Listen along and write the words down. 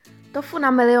Tofu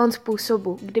na milion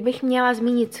způsobů. Kdybych měla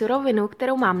zmínit surovinu,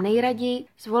 kterou mám nejraději,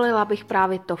 zvolila bych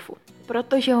právě tofu.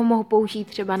 Protože ho mohu použít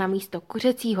třeba na místo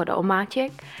kuřecího do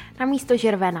omáček, na místo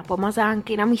žervé na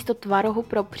pomazánky, na místo tvarohu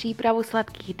pro přípravu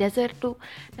sladkých dezertů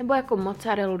nebo jako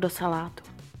mozzarellu do salátu.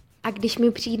 A když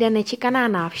mi přijde nečekaná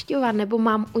návštěva nebo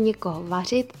mám u někoho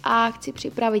vařit a chci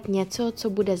připravit něco, co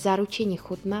bude zaručeně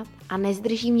chutnat a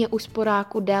nezdrží mě u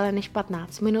sporáku déle než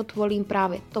 15 minut, volím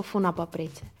právě tofu na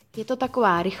paprice. Je to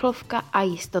taková rychlovka a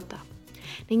jistota.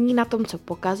 Není na tom co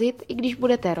pokazit, i když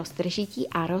budete roztržití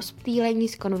a rozptýlení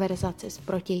z konverzace s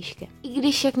protějškem. I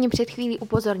když, jak mě před chvílí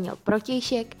upozornil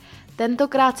protějšek,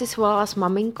 tentokrát si svolala s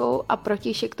maminkou a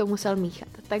protějšek to musel míchat.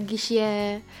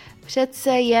 Takže přece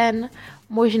jen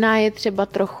možná je třeba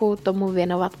trochu tomu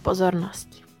věnovat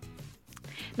pozornosti.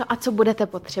 No a co budete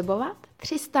potřebovat?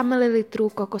 300 ml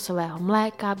kokosového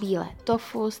mléka, bílé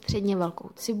tofu, středně velkou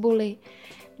cibuli,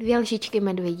 2 lžičky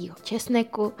medvědího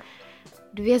česneku,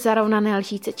 2 zarovnané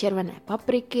lžíce červené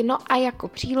papriky, no a jako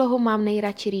přílohu mám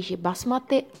nejradši rýži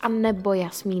basmati a nebo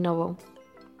jasmínovou.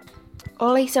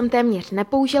 Olej jsem téměř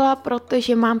nepoužila,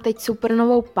 protože mám teď super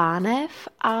novou pánev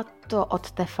a to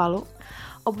od Tefalu.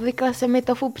 Obvykle se mi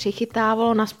tofu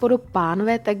přichytávalo na spodu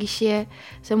pánve, takže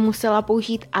jsem musela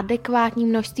použít adekvátní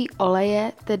množství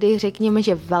oleje, tedy řekněme,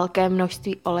 že velké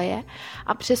množství oleje,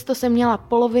 a přesto jsem měla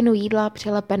polovinu jídla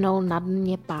přilepenou na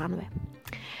dně pánve.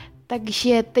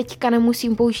 Takže teďka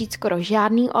nemusím použít skoro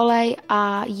žádný olej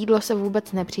a jídlo se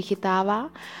vůbec nepřichytává.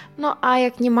 No a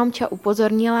jak mě mamča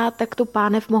upozornila, tak tu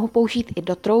pánev mohu použít i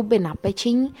do trouby na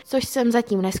pečení, což jsem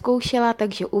zatím neskoušela,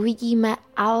 takže uvidíme,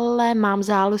 ale mám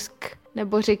zálusk, nebo